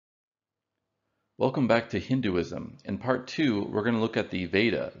Welcome back to Hinduism. In part 2, we're going to look at the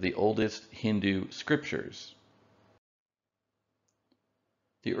Veda, the oldest Hindu scriptures.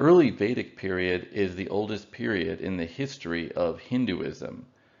 The early Vedic period is the oldest period in the history of Hinduism.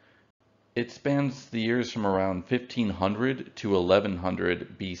 It spans the years from around 1500 to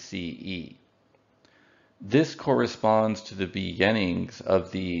 1100 BCE. This corresponds to the beginnings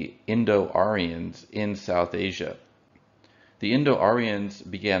of the Indo-Aryans in South Asia. The Indo-Aryans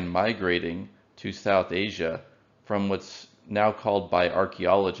began migrating to South Asia from what's now called by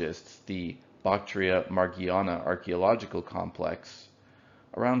archaeologists the Bactria-Margiana archaeological complex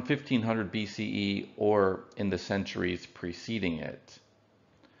around 1500 BCE or in the centuries preceding it.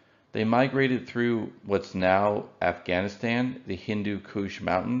 They migrated through what's now Afghanistan, the Hindu Kush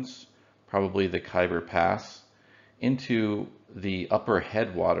Mountains, probably the Khyber Pass, into the upper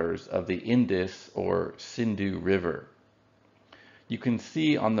headwaters of the Indus or Sindhu River. You can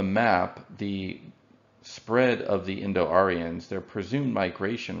see on the map the spread of the Indo-Aryans, their presumed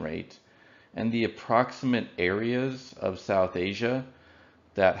migration rate, and the approximate areas of South Asia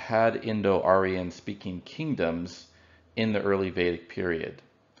that had Indo-Aryan speaking kingdoms in the early Vedic period.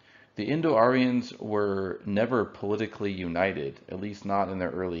 The Indo-Aryans were never politically united, at least not in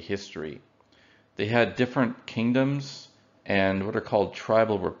their early history. They had different kingdoms and what are called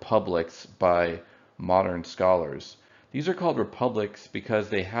tribal republics by modern scholars. These are called republics because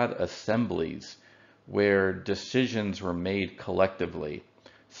they had assemblies where decisions were made collectively,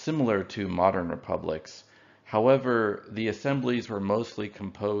 similar to modern republics. However, the assemblies were mostly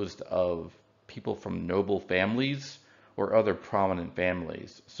composed of people from noble families or other prominent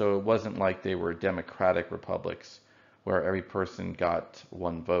families. So it wasn't like they were democratic republics where every person got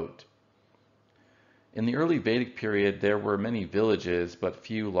one vote. In the early Vedic period, there were many villages but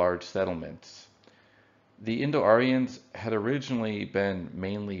few large settlements. The Indo-Aryans had originally been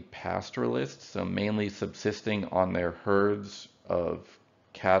mainly pastoralists, so mainly subsisting on their herds of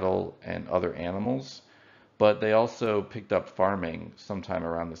cattle and other animals, but they also picked up farming sometime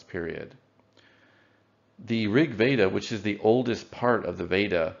around this period. The Rig Veda, which is the oldest part of the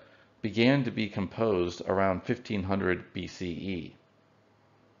Veda, began to be composed around 1500 BCE.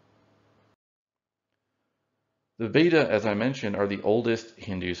 The Veda, as I mentioned, are the oldest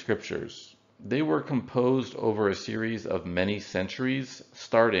Hindu scriptures. They were composed over a series of many centuries,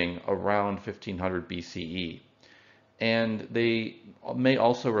 starting around 1500 BCE. And they may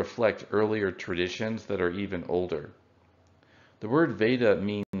also reflect earlier traditions that are even older. The word Veda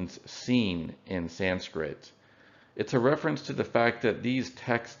means seen in Sanskrit. It's a reference to the fact that these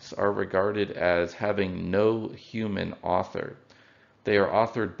texts are regarded as having no human author. They are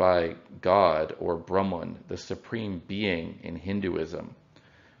authored by God or Brahman, the supreme being in Hinduism.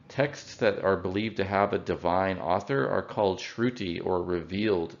 Texts that are believed to have a divine author are called Shruti or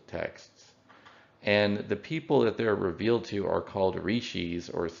revealed texts. And the people that they're revealed to are called rishis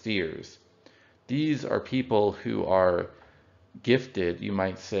or seers. These are people who are gifted, you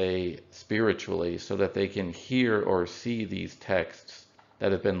might say, spiritually, so that they can hear or see these texts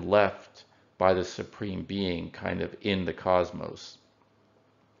that have been left by the supreme being kind of in the cosmos.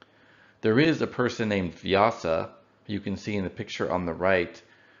 There is a person named Vyasa, you can see in the picture on the right,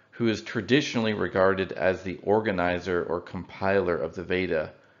 who is traditionally regarded as the organizer or compiler of the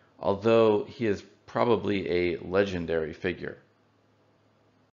Veda, although he is probably a legendary figure.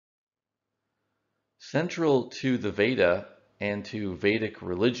 Central to the Veda and to Vedic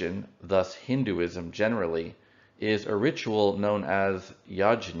religion, thus Hinduism generally, is a ritual known as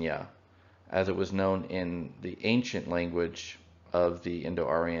yajna, as it was known in the ancient language of the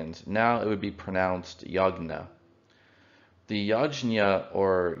Indo-Aryans. Now it would be pronounced yajna. The yajna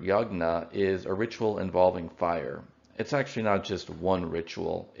or yagna is a ritual involving fire. It's actually not just one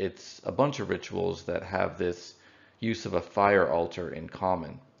ritual, it's a bunch of rituals that have this use of a fire altar in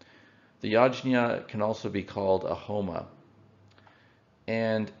common. The yajna can also be called a homa.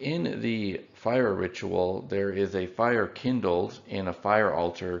 And in the fire ritual, there is a fire kindled in a fire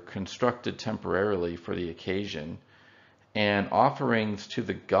altar constructed temporarily for the occasion, and offerings to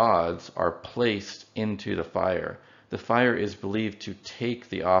the gods are placed into the fire. The fire is believed to take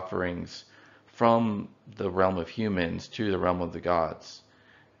the offerings from the realm of humans to the realm of the gods.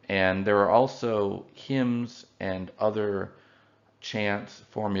 And there are also hymns and other chants,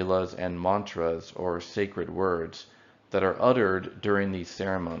 formulas, and mantras or sacred words that are uttered during these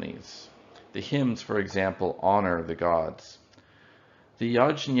ceremonies. The hymns, for example, honor the gods. The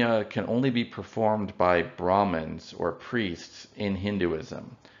yajna can only be performed by Brahmins or priests in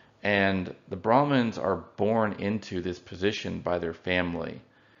Hinduism. And the Brahmins are born into this position by their family.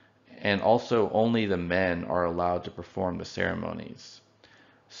 And also only the men are allowed to perform the ceremonies.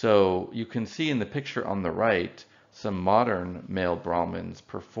 So you can see in the picture on the right some modern male Brahmins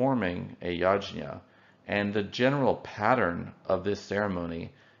performing a yajna, and the general pattern of this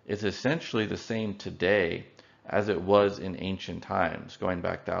ceremony is essentially the same today as it was in ancient times, going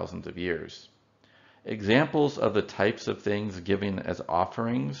back thousands of years. Examples of the types of things given as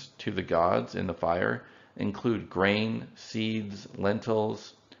offerings to the gods in the fire include grain, seeds,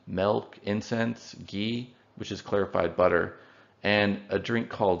 lentils, milk, incense, ghee, which is clarified butter, and a drink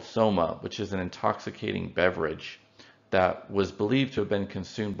called soma, which is an intoxicating beverage that was believed to have been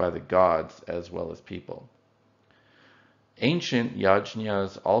consumed by the gods as well as people. Ancient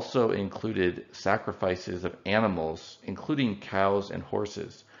yajnas also included sacrifices of animals, including cows and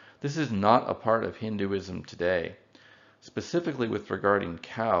horses. This is not a part of Hinduism today. Specifically with regarding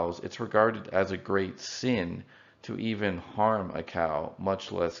cows, it's regarded as a great sin to even harm a cow,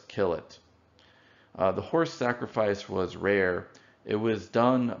 much less kill it. The horse sacrifice was rare. It was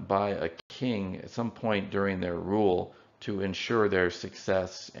done by a king at some point during their rule to ensure their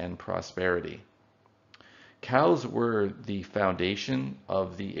success and prosperity. Cows were the foundation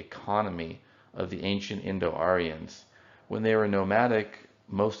of the economy of the ancient Indo-Aryans. When they were nomadic,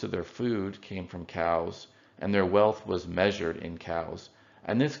 most of their food came from cows, and their wealth was measured in cows.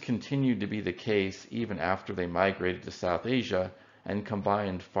 And this continued to be the case even after they migrated to South Asia and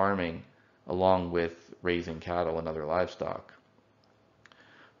combined farming along with raising cattle and other livestock.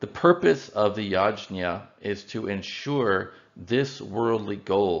 The purpose of the yajna is to ensure this worldly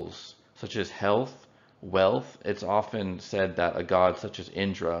goals, such as health, wealth. It's often said that a god such as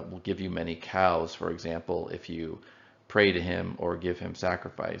Indra will give you many cows, for example, if you pray to him or give him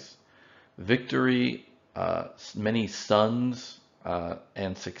sacrifice. Victory, many sons,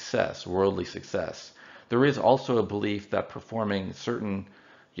 and success, worldly success. There is also a belief that performing certain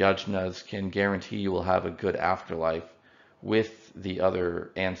yajnas can guarantee you will have a good afterlife with the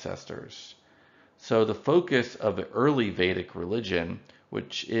other ancestors. So the focus of the early Vedic religion,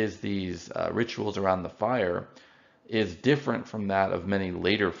 which is these rituals around the fire, is different from that of many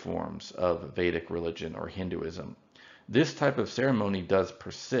later forms of Vedic religion or Hinduism. This type of ceremony does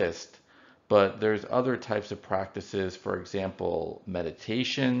persist, but there's other types of practices, for example,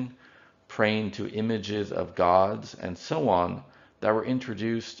 meditation, praying to images of gods, and so on, that were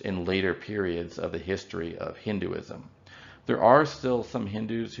introduced in later periods of the history of Hinduism. There are still some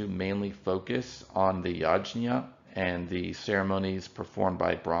Hindus who mainly focus on the yajna and the ceremonies performed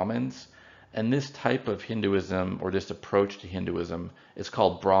by Brahmins, and this type of Hinduism, or this approach to Hinduism, is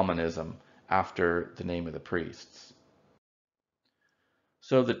called Brahmanism, after the name of the priests.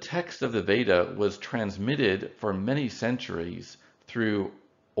 So the text of the Veda was transmitted for many centuries through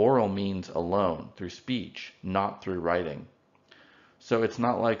oral means alone, through speech, not through writing. So it's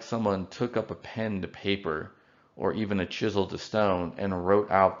not like someone took up a pen to paper or even a chisel to stone and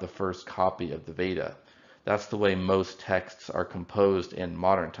wrote out the first copy of the Veda. That's the way most texts are composed in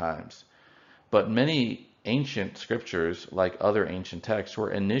modern times. But many ancient scriptures, like other ancient texts,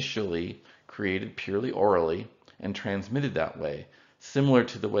 were initially created purely orally and transmitted that way, similar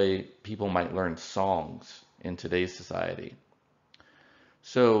to the way people might learn songs in today's society.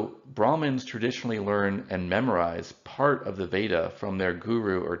 So Brahmins traditionally learn and memorize part of the Veda from their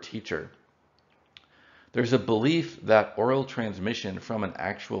guru or teacher. There's a belief that oral transmission from an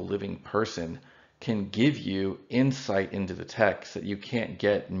actual living person can give you insight into the text that you can't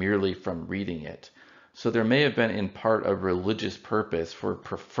get merely from reading it. So there may have been in part a religious purpose for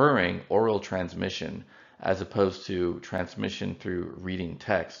preferring oral transmission as opposed to transmission through reading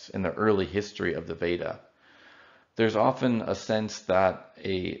texts in the early history of the Veda. There's often a sense that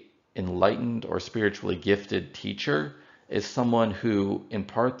an enlightened or spiritually gifted teacher is someone who, in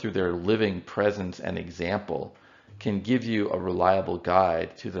part through their living presence and example, can give you a reliable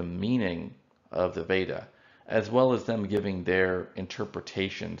guide to the meaning of the Veda, as well as them giving their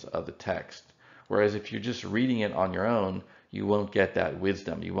interpretations of the text. Whereas if you're just reading it on your own, you won't get that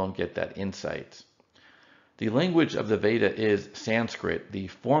wisdom, you won't get that insight. The language of the Veda is Sanskrit, the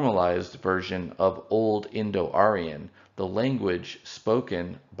formalized version of Old Indo-Aryan, the language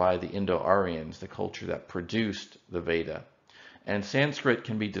spoken by the Indo-Aryans, the culture that produced the Veda. And Sanskrit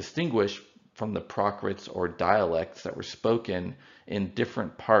can be distinguished from the Prakrits or dialects that were spoken in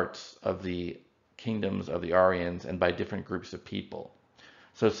different parts of the kingdoms of the Aryans and by different groups of people.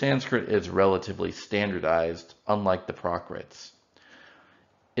 So Sanskrit is relatively standardized, unlike the Prakrits.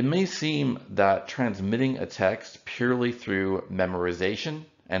 It may seem that transmitting a text purely through memorization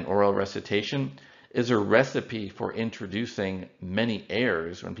and oral recitation is a recipe for introducing many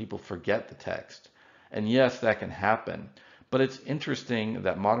errors when people forget the text. And yes, that can happen. But it's interesting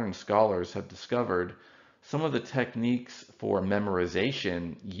that modern scholars have discovered some of the techniques for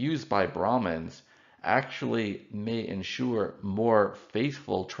memorization used by Brahmins actually may ensure more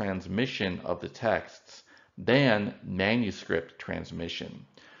faithful transmission of the texts than manuscript transmission.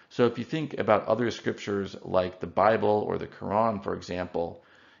 So if you think about other scriptures like the Bible or the Quran, for example,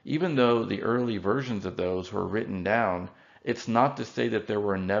 even though the early versions of those were written down, it's not to say that there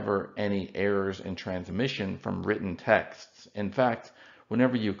were never any errors in transmission from written texts. In fact,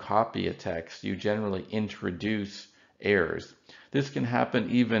 whenever you copy a text, you generally introduce errors. This can happen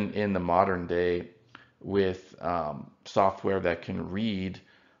even in the modern day with software that can read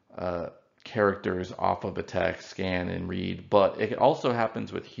characters off of a text, scan and read, but it also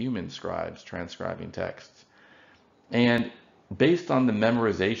happens with human scribes transcribing texts. And based on the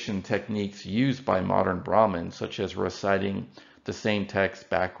memorization techniques used by modern Brahmins, such as reciting the same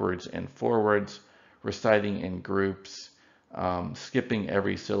text backwards and forwards, reciting in groups, skipping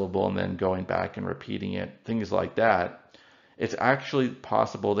every syllable and then going back and repeating it, things like that, it's actually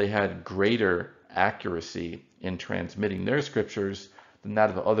possible they had greater accuracy in transmitting their scriptures than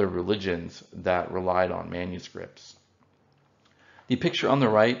that of other religions that relied on manuscripts. The picture on the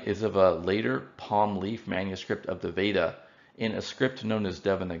right is of a later palm leaf manuscript of the Veda in a script known as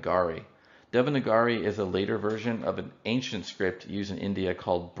Devanagari. Devanagari is a later version of an ancient script used in India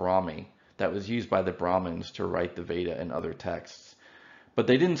called Brahmi that was used by the Brahmins to write the Veda and other texts. But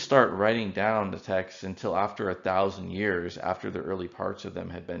they didn't start writing down the texts until after 1,000 years after the early parts of them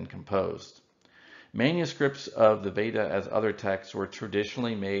had been composed. Manuscripts of the Veda as other texts were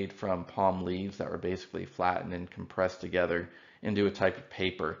traditionally made from palm leaves that were basically flattened and compressed together into a type of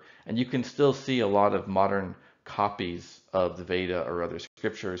paper. And you can still see a lot of modern copies of the Veda or other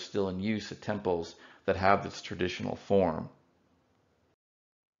scriptures still in use at temples that have this traditional form.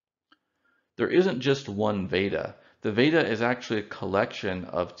 There isn't just one Veda. The Veda is actually a collection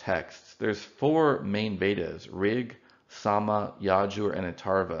of texts. There's 4 main Vedas: Rig, Sama, Yajur, and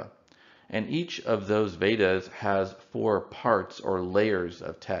Atharva. And each of those Vedas has 4 parts or layers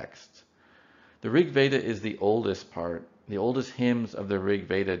of text. The Rig Veda is the oldest part. The oldest hymns of the Rig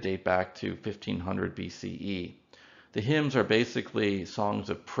Veda date back to 1500 BCE. The hymns are basically songs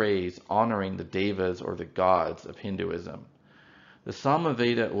of praise honoring the devas or the gods of Hinduism. The Sama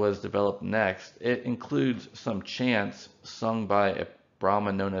Veda was developed next. It includes some chants sung by a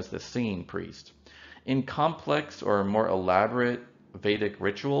Brahmin known as the singing priest. In complex or more elaborate Vedic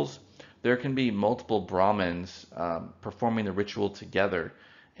rituals, there can be multiple Brahmins performing the ritual together,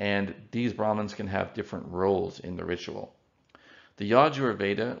 and these Brahmins can have different roles in the ritual. The Yajur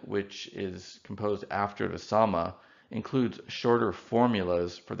Veda, which is composed after the Sama, includes shorter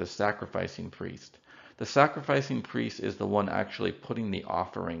formulas for the sacrificing priest. The sacrificing priest is the one actually putting the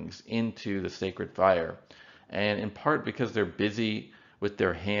offerings into the sacred fire, and in part because they're busy with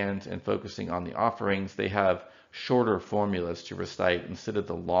their hands and focusing on the offerings, they have shorter formulas to recite instead of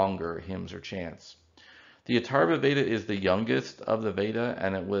the longer hymns or chants. The Atharva Veda is the youngest of the Veda,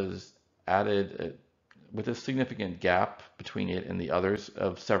 and it was added with a significant gap between it and the others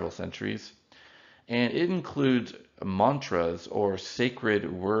of several centuries. And it includes mantras or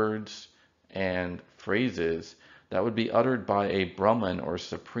sacred words and phrases that would be uttered by a Brahmin or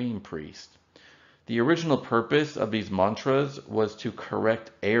supreme priest. The original purpose of these mantras was to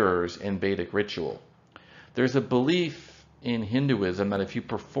correct errors in Vedic ritual. There's a belief in Hinduism that if you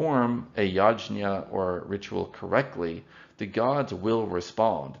perform a yajna or ritual correctly, the gods will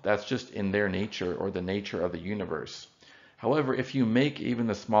respond. That's just in their nature or the nature of the universe. However, if you make even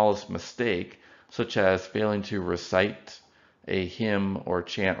the smallest mistake, such as failing to recite a hymn or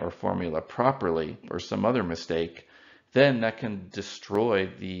chant or formula properly, or some other mistake, then that can destroy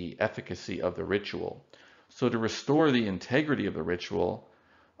the efficacy of the ritual. So to restore the integrity of the ritual,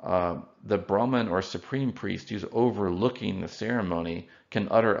 the Brahmin or supreme priest who's overlooking the ceremony can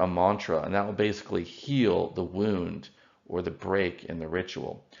utter a mantra, and that will basically heal the wound or the break in the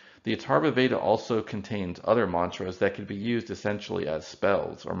ritual. The Atharva Veda also contains other mantras that could be used essentially as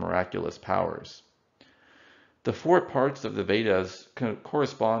spells or miraculous powers. The 4 parts of the Vedas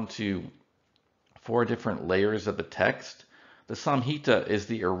correspond to 4 different layers of the text. The Samhita is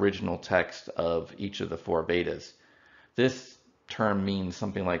the original text of each of the 4 Vedas. This term means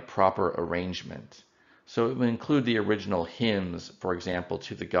something like proper arrangement. So it would include the original hymns, for example,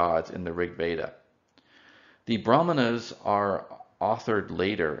 to the gods in the Rig Veda. The Brahmanas are authored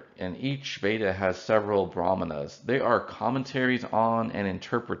later, and each Veda has several Brahmanas. They are commentaries on and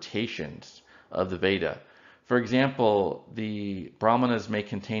interpretations of the Veda. For example, the Brahmanas may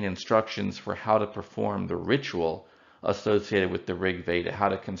contain instructions for how to perform the ritual associated with the Rig Veda, how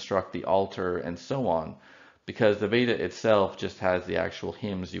to construct the altar, and so on, because the Veda itself just has the actual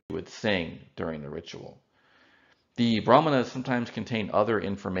hymns you would sing during the ritual. The Brahmanas sometimes contain other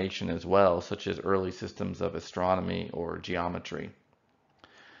information as well, such as early systems of astronomy or geometry.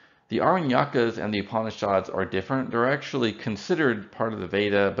 The Aranyakas and the Upanishads are different. They're actually considered part of the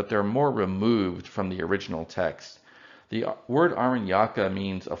Veda, but they're more removed from the original text. The word Aranyaka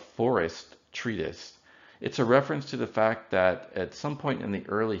means a forest treatise. It's a reference to the fact that at some point in the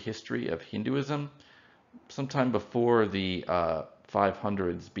early history of Hinduism, sometime before the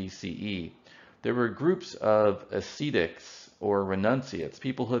 500s BCE, there were groups of ascetics or renunciates,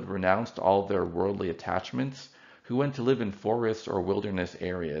 people who had renounced all their worldly attachments, who went to live in forests or wilderness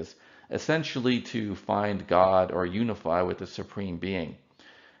areas, essentially to find God or unify with the Supreme Being.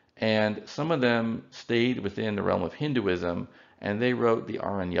 And some of them stayed within the realm of Hinduism, and they wrote the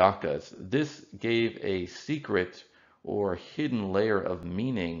Aranyakas. This gave a secret or hidden layer of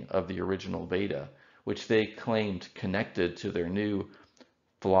meaning of the original Veda, which they claimed connected to their new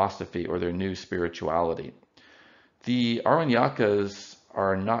philosophy or their new spirituality. The Aranyakas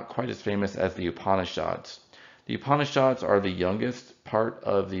are not quite as famous as the Upanishads. The Upanishads are the youngest part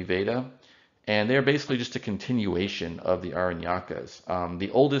of the Veda, and they're basically just a continuation of the Aranyakas. The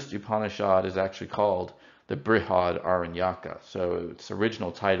oldest Upanishad is actually called the Brihad Aranyaka, so its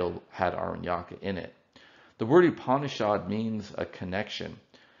original title had Aranyaka in it. The word Upanishad means a connection,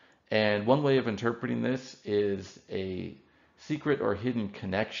 and one way of interpreting this is a secret or hidden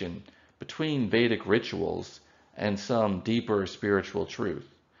connection between Vedic rituals and some deeper spiritual truth.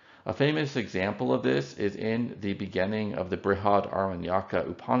 A famous example of this is in the beginning of the Brihad Aranyaka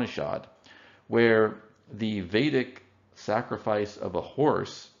Upanishad, where the Vedic sacrifice of a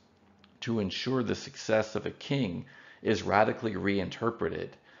horse to ensure the success of a king is radically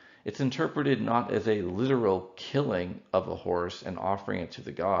reinterpreted. It's interpreted not as a literal killing of a horse and offering it to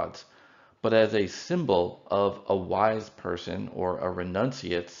the gods, but as a symbol of a wise person or a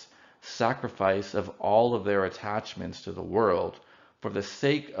renunciate's sacrifice of all of their attachments to the world for the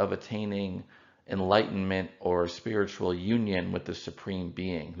sake of attaining enlightenment or spiritual union with the Supreme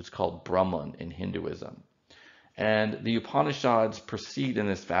Being, who's called Brahman in Hinduism. And the Upanishads proceed in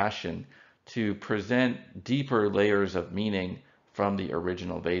this fashion to present deeper layers of meaning from the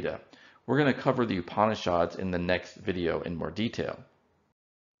original Veda. We're going to cover the Upanishads in the next video in more detail.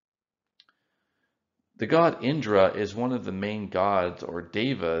 The god Indra is one of the main gods or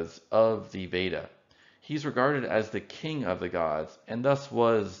devas of the Veda. He's regarded as the king of the gods, and thus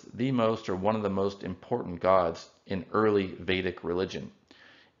was the most or one of the most important gods in early Vedic religion.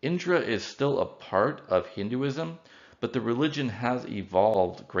 Indra is still a part of Hinduism, but the religion has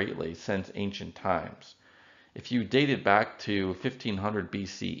evolved greatly since ancient times. If you date it back to 1500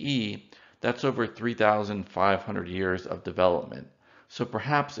 BCE, that's over 3,500 years of development. So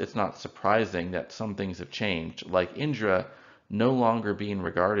perhaps it's not surprising that some things have changed, like Indra no longer being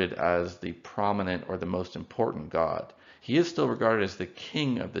regarded as the prominent or the most important god. He is still regarded as the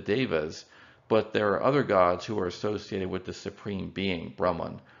king of the devas, but there are other gods who are associated with the supreme being,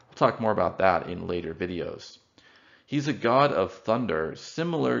 Brahman. We'll talk more about that in later videos. He's a god of thunder,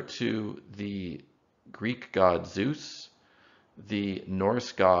 similar to the Greek god Zeus, the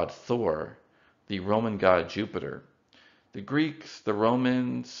Norse god Thor, the Roman god Jupiter. The Greeks, the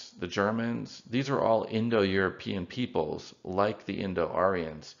Romans, the Germans, these are all Indo-European peoples like the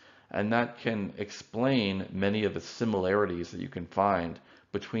Indo-Aryans, and that can explain many of the similarities that you can find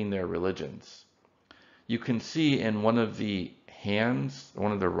between their religions. You can see in one of the hands,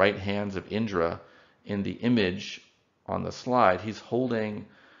 one of the right hands of Indra in the image on the slide, he's holding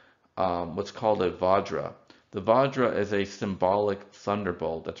what's called a Vajra. The Vajra is a symbolic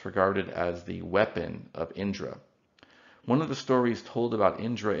thunderbolt that's regarded as the weapon of Indra. One of the stories told about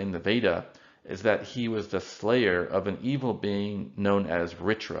Indra in the Veda is that he was the slayer of an evil being known as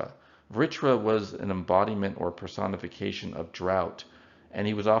Vritra. Vritra was an embodiment or personification of drought, and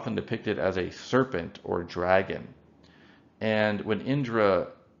he was often depicted as a serpent or dragon. And when Indra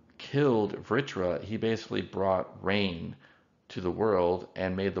killed Vritra, he basically brought rain to the world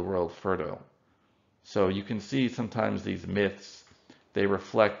and made the world fertile. So you can see sometimes these myths, they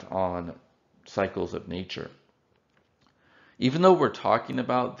reflect on cycles of nature. Even though we're talking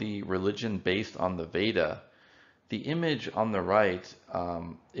about the religion based on the Veda, the image on the right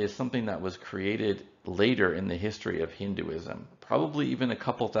is something that was created later in the history of Hinduism, probably even a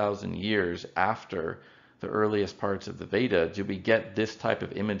couple thousand years after the earliest parts of the Veda do we get this type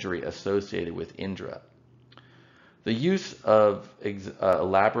of imagery associated with Indra. The use of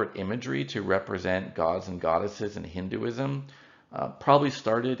elaborate imagery to represent gods and goddesses in Hinduism probably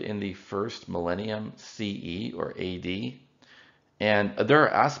started in the first millennium CE or AD. And there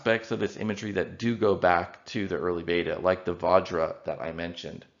are aspects of this imagery that do go back to the early Veda, like the Vajra that I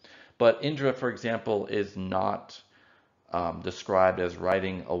mentioned. But Indra, for example, is not described as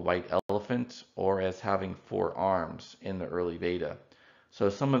riding a white elephant or as having 4 arms in the early Veda. So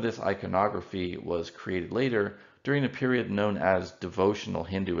some of this iconography was created later during a period known as devotional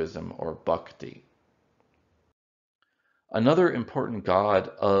Hinduism or bhakti. Another important god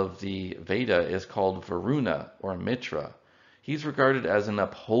of the Veda is called Varuna or Mitra. He's regarded as an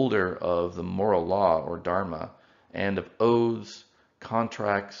upholder of the moral law or dharma and of oaths,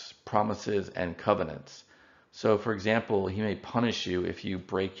 contracts, promises, and covenants. So, for example, he may punish you if you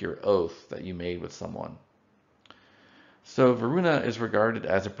break your oath that you made with someone. So Varuna is regarded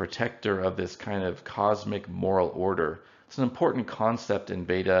as a protector of this kind of cosmic moral order. It's an important concept in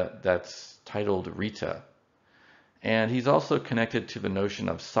Veda that's titled Rita. And he's also connected to the notion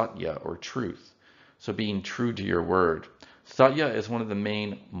of satya, or truth, so being true to your word. Satya is one of the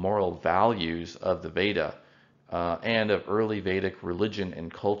main moral values of the Veda and of early Vedic religion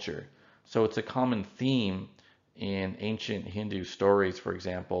and culture. So it's a common theme in ancient Hindu stories, for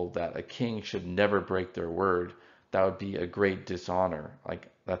example, that a king should never break their word. That would be a great dishonor. Like,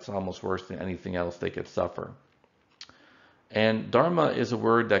 that's almost worse than anything else they could suffer. And dharma is a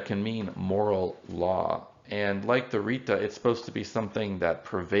word that can mean moral law. And like the Rita, it's supposed to be something that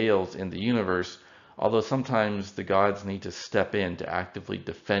prevails in the universe, although sometimes the gods need to step in to actively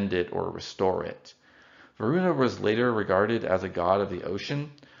defend it or restore it. Varuna was later regarded as a god of the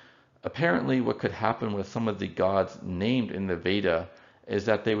ocean. Apparently, what could happen with some of the gods named in the Veda is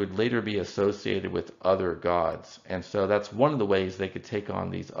that they would later be associated with other gods. And so that's one of the ways they could take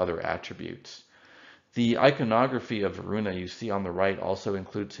on these other attributes. The iconography of Varuna you see on the right also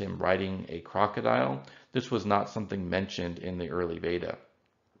includes him riding a crocodile. This was not something mentioned in the early Veda.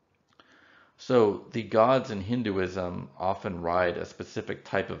 So the gods in Hinduism often ride a specific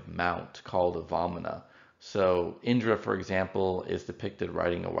type of mount called a vamana. So Indra, for example, is depicted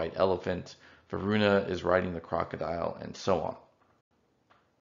riding a white elephant. Varuna is riding the crocodile, and so on.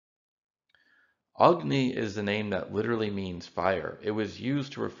 Agni is the name that literally means fire. It was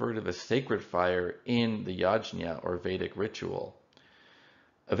used to refer to the sacred fire in the yajna or Vedic ritual.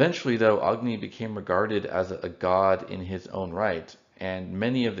 Eventually, though, Agni became regarded as a god in his own right, and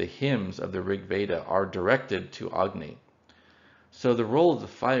many of the hymns of the Rig Veda are directed to Agni. So the role of the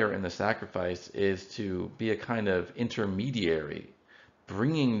fire in the sacrifice is to be a kind of intermediary,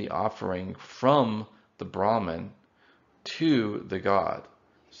 bringing the offering from the Brahman to the god.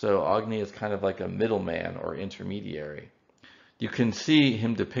 So Agni is kind of like a middleman or intermediary. You can see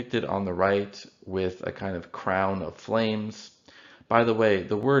him depicted on the right with a kind of crown of flames. By the way,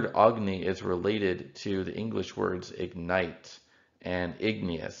 the word Agni is related to the English words ignite and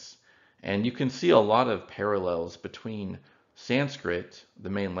igneous. And you can see a lot of parallels between Sanskrit, the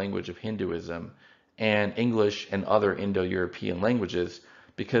main language of Hinduism, and English and other Indo-European languages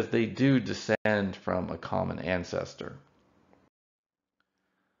because they do descend from a common ancestor.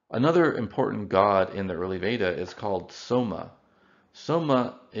 Another important god in the early Veda is called Soma.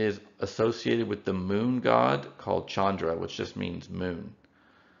 Soma is associated with the moon god called Chandra, which just means moon.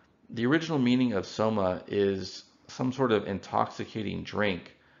 The original meaning of Soma is some sort of intoxicating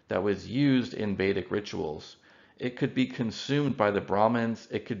drink that was used in Vedic rituals. It could be consumed by the Brahmins,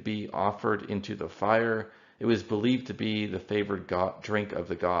 it could be offered into the fire. It was believed to be the favored drink of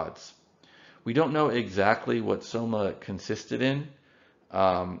the gods. We don't know exactly what Soma consisted in.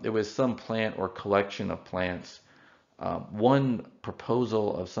 It was some plant or collection of plants. One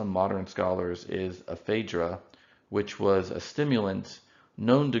proposal of some modern scholars is ephedra, which was a stimulant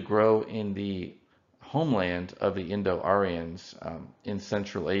known to grow in the homeland of the Indo-Aryans in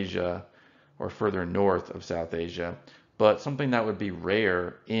Central Asia or further north of South Asia, but something that would be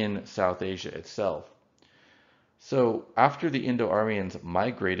rare in South Asia itself. So after the Indo-Aryans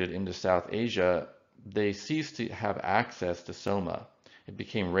migrated into South Asia, they ceased to have access to Soma. It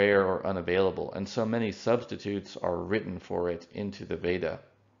became rare or unavailable, and so many substitutes are written for it into the Veda.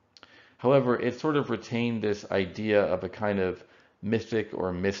 However, it sort of retained this idea of a kind of mythic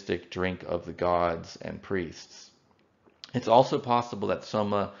or mystic drink of the gods and priests. It's also possible that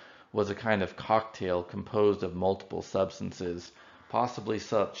Soma was a kind of cocktail composed of multiple substances, possibly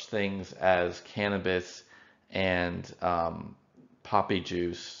such things as cannabis and poppy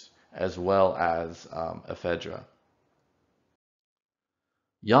juice, as well as ephedra.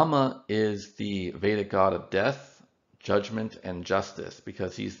 Yama is the Vedic god of death, judgment, and justice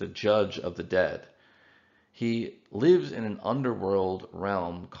because he's the judge of the dead. He lives in an underworld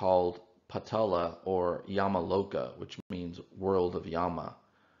realm called Patala or Yamaloka, which means world of Yama.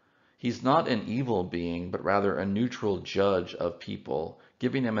 He's not an evil being, but rather a neutral judge of people,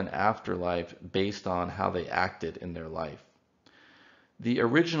 giving them an afterlife based on how they acted in their life. The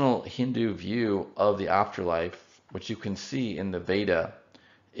original Hindu view of the afterlife, which you can see in the Veda,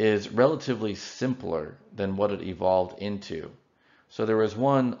 is relatively simpler than what it evolved into. So there was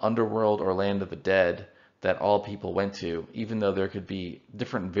one underworld or land of the dead that all people went to, even though there could be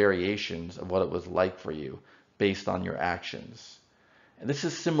different variations of what it was like for you based on your actions. And this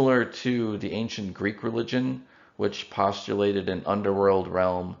is similar to the ancient Greek religion, which postulated an underworld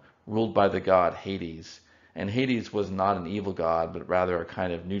realm ruled by the god Hades. And Hades was not an evil god, but rather a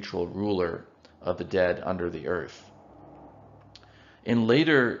kind of neutral ruler of the dead under the earth. In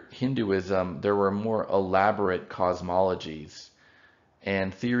later Hinduism, there were more elaborate cosmologies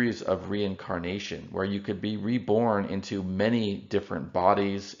and theories of reincarnation, where you could be reborn into many different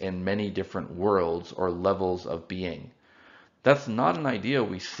bodies and many different worlds or levels of being. That's not an idea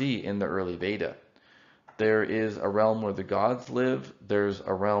we see in the early Veda. There is a realm where the gods live, there's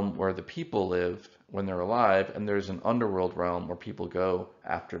a realm where the people live when they're alive, and there's an underworld realm where people go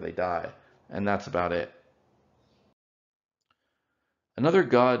after they die. And that's about it. Another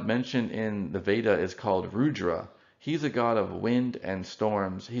god mentioned in the Veda is called Rudra. He's a god of wind and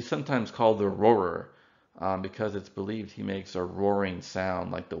storms. He's sometimes called the roarer because it's believed he makes a roaring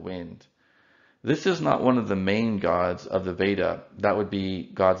sound like the wind. This is not one of the main gods of the Veda. That would be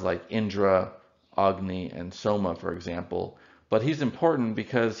gods like Indra, Agni, and Soma, for example. But he's important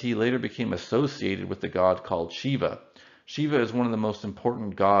because he later became associated with the god called Shiva. Shiva is one of the most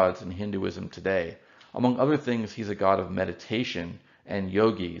important gods in Hinduism today. Among other things, he's a god of meditation and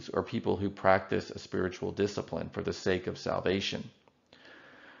yogis, or people who practice a spiritual discipline for the sake of salvation.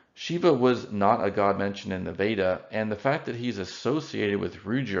 Shiva was not a god mentioned in the Veda, and the fact that he's associated with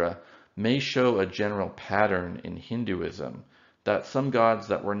Rudra may show a general pattern in Hinduism, that some gods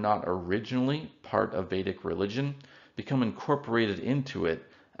that were not originally part of Vedic religion become incorporated into it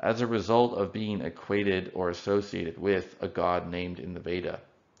as a result of being equated or associated with a god named in the Veda.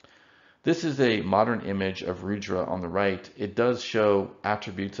 This is a modern image of Rudra on the right. It does show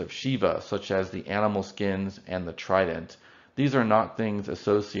attributes of Shiva, such as the animal skins and the trident. These are not things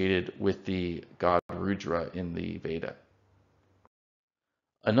associated with the god Rudra in the Veda.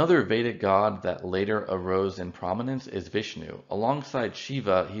 Another Vedic god that later arose in prominence is Vishnu. Alongside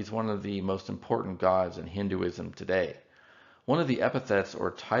Shiva, he's one of the most important gods in Hinduism today. One of the epithets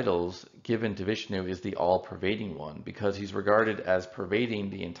or titles given to Vishnu is the all-pervading one, because he's regarded as pervading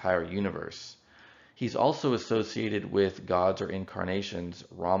the entire universe. He's also associated with gods or incarnations,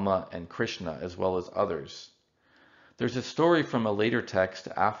 Rama and Krishna, as well as others. There's a story from a later text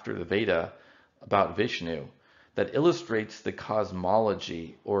after the Veda about Vishnu that illustrates the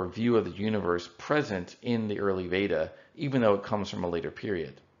cosmology or view of the universe present in the early Veda, even though it comes from a later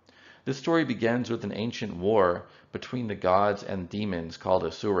period. This story begins with an ancient war between the gods and demons called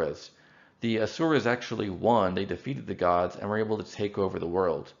Asuras. The Asuras actually won, they defeated the gods and were able to take over the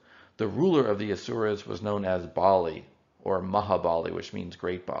world. The ruler of the Asuras was known as Bali, or Mahabali, which means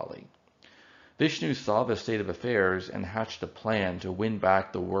Great Bali. Vishnu saw the state of affairs and hatched a plan to win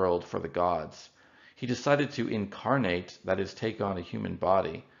back the world for the gods. He decided to incarnate, that is, take on a human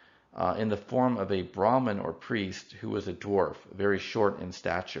body, in the form of a Brahmin or priest who was a dwarf, very short in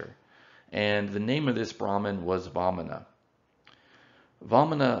stature. And the name of this Brahmin was Vamana.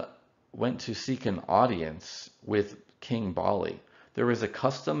 Vamana went to seek an audience with King Bali. There was a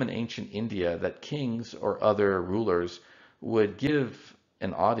custom in ancient India that kings or other rulers would give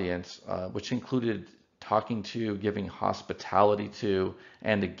an audience, which included talking to, giving hospitality to,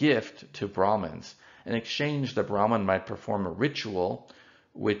 and a gift to Brahmins. In exchange, the Brahmin might perform a ritual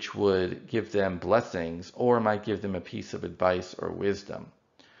which would give them blessings or might give them a piece of advice or wisdom.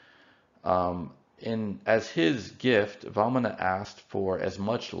 As his gift, Vamana asked for as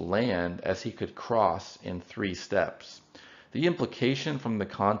much land as he could cross in 3 steps. The implication from the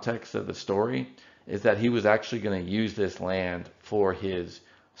context of the story is that he was actually going to use this land for his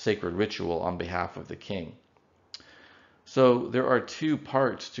sacred ritual on behalf of the king. So there are 2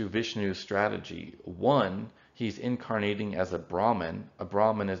 parts to Vishnu's strategy. One, he's incarnating as a Brahmin. A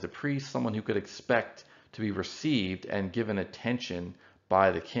Brahmin is a priest, someone who could expect to be received and given attention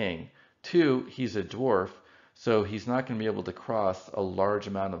by the king. 2, he's a dwarf, so he's not going to be able to cross a large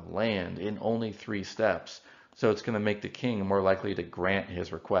amount of land in only 3 steps. So it's going to make the king more likely to grant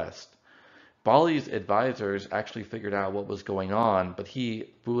his request. Bali's advisors actually figured out what was going on, but he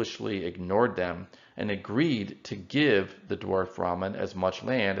foolishly ignored them and agreed to give the dwarf Brahmin as much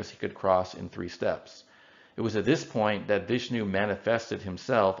land as he could cross in 3 steps. It was at this point that Vishnu manifested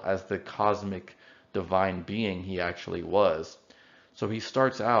himself as the cosmic divine being he actually was. So he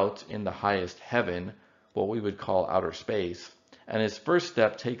starts out in the highest heaven, what we would call outer space, and his first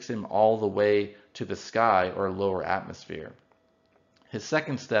step takes him all the way to the sky or lower atmosphere. His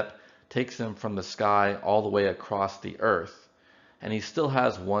second step takes him from the sky all the way across the earth, and he still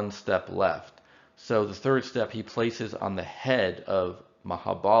has one step left. So the third step he places on the head of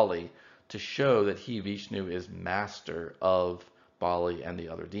Mahabali to show that he, Vishnu, is master of Bali and the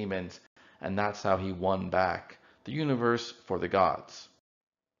other demons, and that's how he won back the universe for the gods.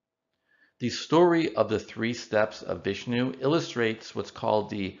 The story of the three steps of Vishnu illustrates what's called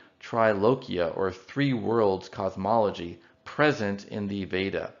the Trilokya, or three worlds cosmology, present in the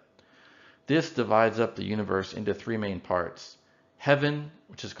Veda. This divides up the universe into three main parts: heaven,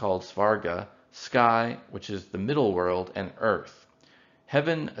 which is called Svarga; sky, which is the middle world; and earth.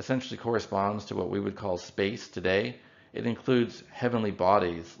 Heaven essentially corresponds to what we would call space today. It includes heavenly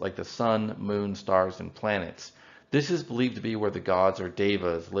bodies like the sun, moon, stars, and planets. This is believed to be where the gods or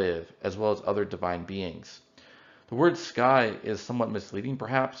devas live, as well as other divine beings. The word sky is somewhat misleading,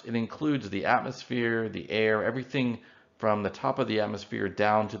 perhaps. It includes the atmosphere, the air, everything from the top of the atmosphere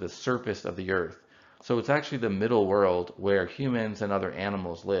down to the surface of the earth. So it's actually the middle world where humans and other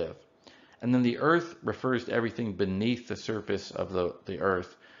animals live. And then the earth refers to everything beneath the surface of the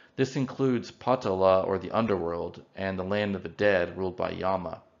earth. This includes Patala, or the underworld, and the land of the dead, ruled by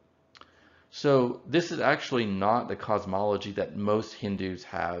Yama. So this is actually not the cosmology that most Hindus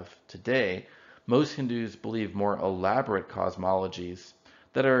have today. Most Hindus believe more elaborate cosmologies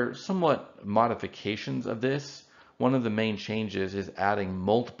that are somewhat modifications of this. One of the main changes is adding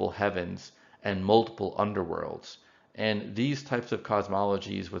multiple heavens and multiple underworlds. And these types of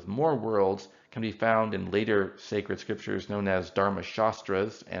cosmologies with more worlds can be found in later sacred scriptures known as Dharma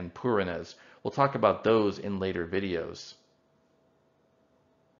Shastras and Puranas. We'll talk about those in later videos.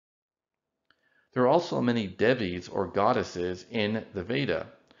 There are also many Devis, or goddesses, in the Veda.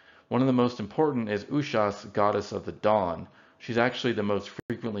 One of the most important is Ushas, goddess of the dawn. She's actually the most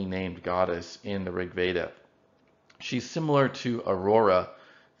frequently named goddess in the Rig Veda. She's similar to Aurora,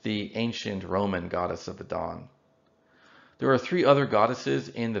 the ancient Roman goddess of the dawn. There are three other goddesses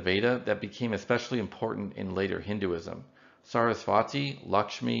in the Veda that became especially important in later Hinduism: Sarasvati,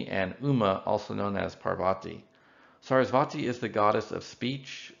 Lakshmi, and Uma, also known as Parvati. Sarasvati is the goddess of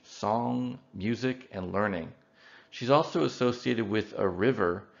speech, song, music, and learning. She's also associated with a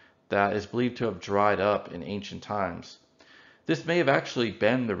river that is believed to have dried up in ancient times. This may have actually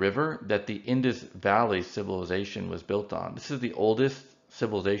been the river that the Indus Valley civilization was built on. This is the oldest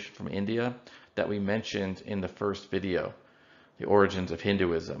civilization from India that we mentioned in the first video, the origins of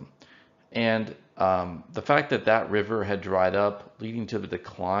Hinduism. And the fact that that river had dried up, leading to the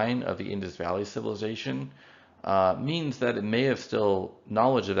decline of the Indus Valley civilization, means that it may have still,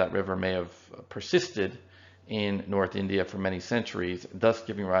 knowledge of that river may have persisted in North India for many centuries, thus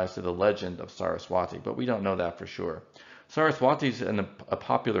giving rise to the legend of Saraswati, but we don't know that for sure. Saraswati is a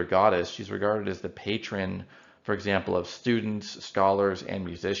popular goddess. She's regarded as the patron, for example, of students, scholars, and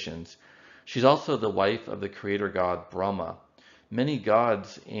musicians. She's also the wife of the creator god Brahma. Many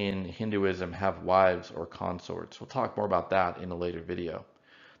gods in Hinduism have wives or consorts. We'll talk more about that in a later video.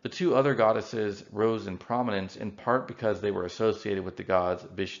 The two other goddesses rose in prominence in part because they were associated with the gods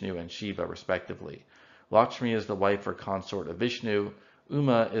Vishnu and Shiva, respectively. Lakshmi is the wife or consort of Vishnu.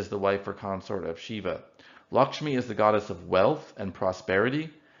 Uma is the wife or consort of Shiva. Lakshmi is the goddess of wealth and prosperity,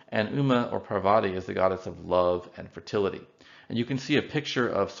 and Uma, or Parvati, is the goddess of love and fertility. And you can see a picture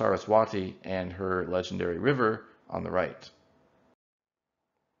of Saraswati and her legendary river on the right.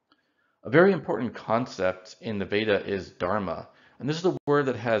 A very important concept in the Veda is dharma, and this is a word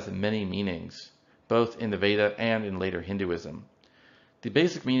that has many meanings, both in the Veda and in later Hinduism. The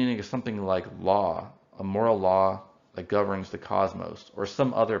basic meaning is something like law, a moral law that governs the cosmos, or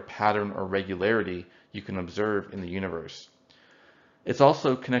some other pattern or regularity you can observe in the universe. It's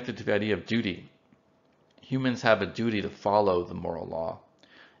also connected to the idea of duty. Humans have a duty to follow the moral law.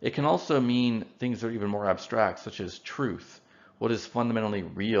 It can also mean things that are even more abstract, such as truth, what is fundamentally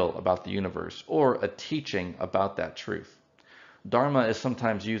real about the universe, or a teaching about that truth. Dharma is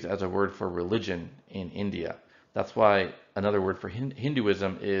sometimes used as a word for religion in India. That's why another word for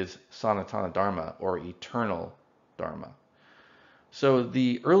Hinduism is Sanatana Dharma, or eternal Dharma. So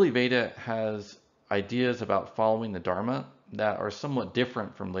the early Veda has ideas about following the Dharma that are somewhat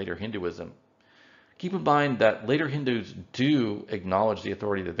different from later Hinduism. Keep in mind that later Hindus do acknowledge the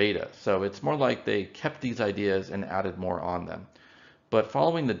authority of the Veda, so it's more like they kept these ideas and added more on them. But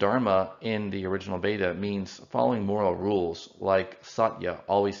following the Dharma in the original Veda means following moral rules like Satya,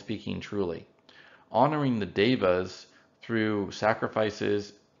 always speaking truly, honoring the Devas through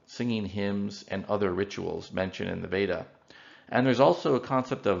sacrifices, singing hymns, and other rituals mentioned in the Veda. And there's also a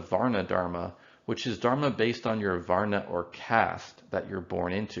concept of Varna Dharma, which is Dharma based on your Varna or caste that you're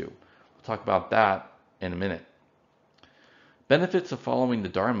born into. We'll talk about that in a minute. Benefits of following the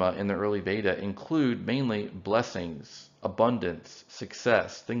Dharma in the early Veda include mainly blessings, abundance,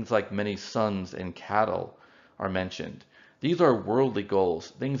 success, things like many sons and cattle are mentioned. These are worldly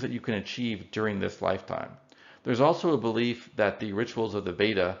goals, things that you can achieve during this lifetime. There's also a belief that the rituals of the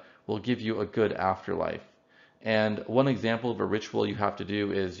Veda will give you a good afterlife. And one example of a ritual you have to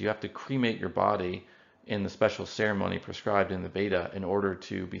do is you have to cremate your body in the special ceremony prescribed in the Veda in order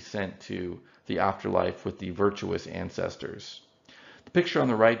to be sent to the afterlife with the virtuous ancestors. The picture on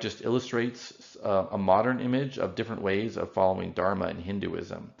the right just illustrates a modern image of different ways of following Dharma in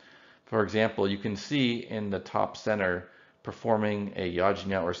Hinduism. For example, you can see in the top center performing a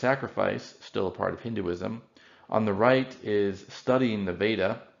yajna or sacrifice, still a part of Hinduism. On the right is studying the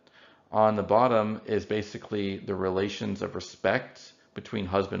Veda. On the bottom is basically the relations of respect between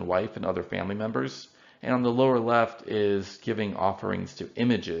husband, wife, and other family members. And on the lower left is giving offerings to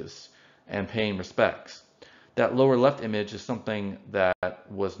images and paying respects. That lower left image is something that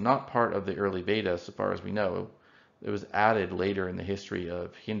was not part of the early Vedas, so far as we know. It was added later in the history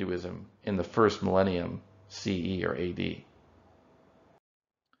of Hinduism in the first millennium CE or AD.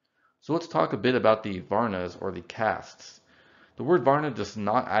 So let's talk a bit about the varnas or the castes. The word varna does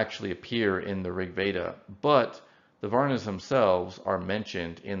not actually appear in the Rig Veda, but the varnas themselves are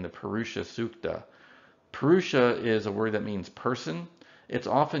mentioned in the Purusha Sukta. Purusha is a word that means person. It's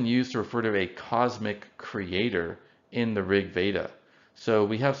often used to refer to a cosmic creator in the Rig Veda. So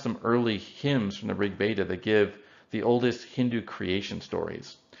we have some early hymns from the Rig Veda that give the oldest Hindu creation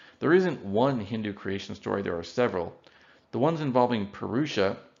stories. There isn't one Hindu creation story, there are several. The ones involving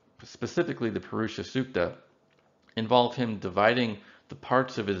Purusha, specifically the Purusha Sukta, involve him dividing the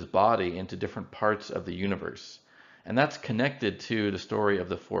parts of his body into different parts of the universe. And that's connected to the story of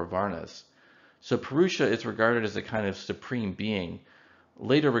the four varnas. So Purusha is regarded as a kind of supreme being,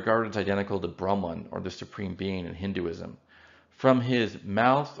 later regarded as identical to Brahman, or the supreme being in Hinduism. From his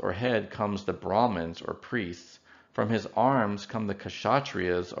mouth or head comes the Brahmins, or priests. From his arms come the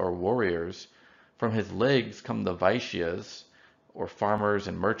Kshatriyas, or warriors. From his legs come the Vaishyas, or farmers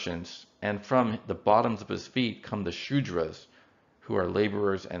and merchants. And from the bottoms of his feet come the Shudras, who are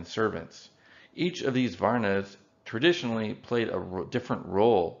laborers and servants. Each of these varnas traditionally played a different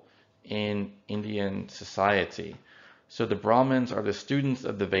role in Indian society. So the Brahmins are the students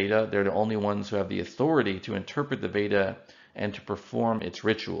of the Veda. They're the only ones who have the authority to interpret the Veda and to perform its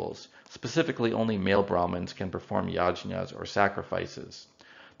rituals. Specifically, only male Brahmins can perform yajnas or sacrifices.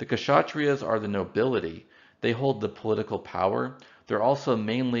 The Kshatriyas are the nobility. They hold the political power. They're also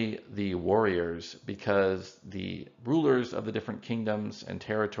mainly the warriors because the rulers of the different kingdoms and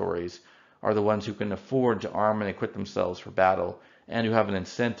territories are the ones who can afford to arm and equip themselves for battle and who have an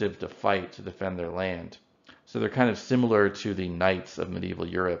incentive to fight to defend their land. So they're kind of similar to the knights of medieval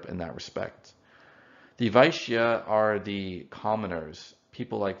Europe in that respect. The Vaishya are the commoners,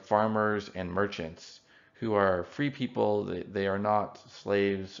 people like farmers and merchants, who are free people. They are not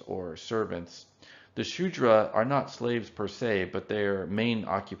slaves or servants. The Shudra are not slaves per se, but their main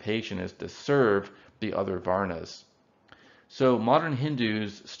occupation is to serve the other varnas. So modern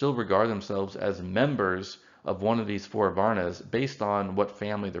Hindus still regard themselves as members of one of these four varnas based on what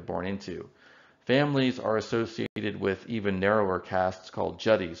family they're born into. Families are associated with even narrower castes called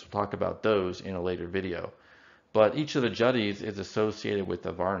Judis. We'll talk about those in a later video. But each of the Judis is associated with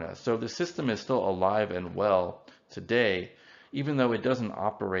the Varna. So the system is still alive and well today, even though it doesn't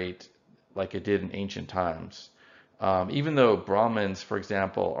operate like it did in ancient times. Even though Brahmins, for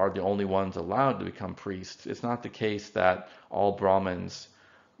example, are the only ones allowed to become priests, it's not the case that all Brahmins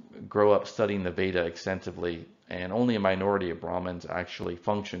grow up studying the Veda extensively, and only a minority of Brahmins actually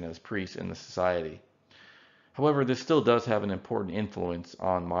function as priests in the society. However, this still does have an important influence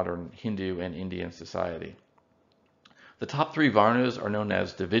on modern Hindu and Indian society. The top three Varnas are known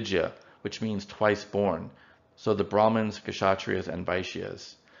as Dvija, which means twice born, so the Brahmins, Kshatriyas, and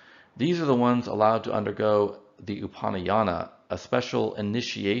Vaishyas. These are the ones allowed to undergo the Upanayana, a special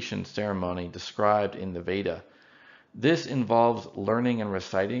initiation ceremony described in the Veda. This involves learning and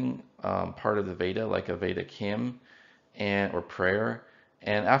reciting part of the Veda, like a Vedic hymn or prayer.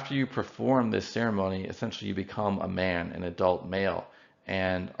 And after you perform this ceremony, essentially you become a man, an adult male,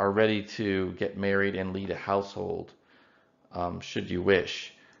 and are ready to get married and lead a household, should you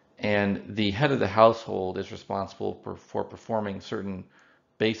wish. And the head of the household is responsible for performing certain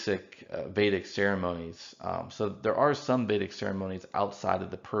basic Vedic ceremonies. So there are some Vedic ceremonies outside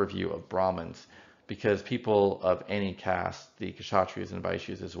of the purview of Brahmins, because people of any caste, the Kshatriyas and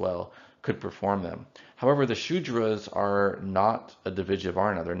Vaishyas as well, could perform them. However, the Shudras are not a Dvija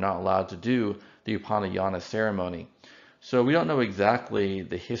Varna. They're not allowed to do the Upanayana ceremony. So we don't know exactly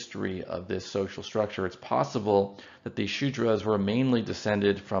the history of this social structure. It's possible that the Shudras were mainly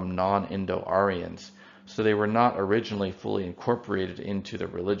descended from non-Indo-Aryans, so they were not originally fully incorporated into the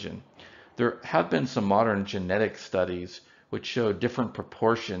religion. There have been some modern genetic studies which show different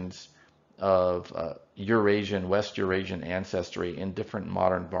proportions of Eurasian, West Eurasian ancestry in different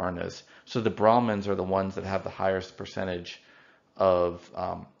modern Varnas. So the Brahmins are the ones that have the highest percentage of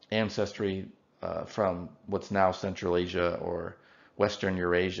ancestry from what's now Central Asia or Western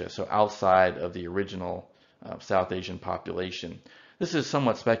Eurasia, so outside of the original South Asian population. This is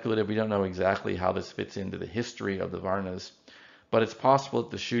somewhat speculative. We don't know exactly how this fits into the history of the Varnas, but it's possible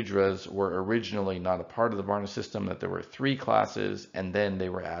that the Shudras were originally not a part of the Varna system, that there were three classes and then they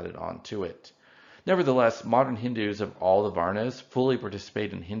were added on to it. Nevertheless, modern Hindus of all the Varnas fully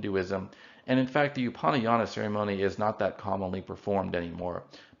participate in Hinduism, and in fact the Upanayana ceremony is not that commonly performed anymore,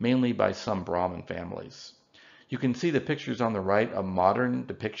 mainly by some Brahmin families. You can see the pictures on the right, a modern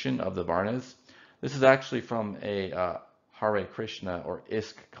depiction of the Varnas. This is actually from a Hare Krishna or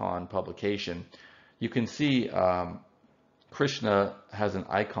ISKCON publication. You can see Krishna has an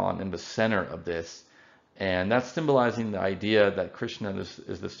icon in the center of this, and that's symbolizing the idea that Krishna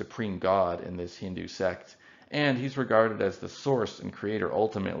is the supreme God in this Hindu sect, and he's regarded as the source and creator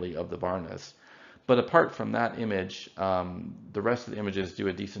ultimately of the Varnas. But apart from that image, the rest of the images do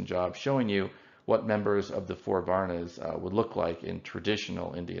a decent job showing you what members of the four Varnas would look like in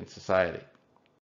traditional Indian society.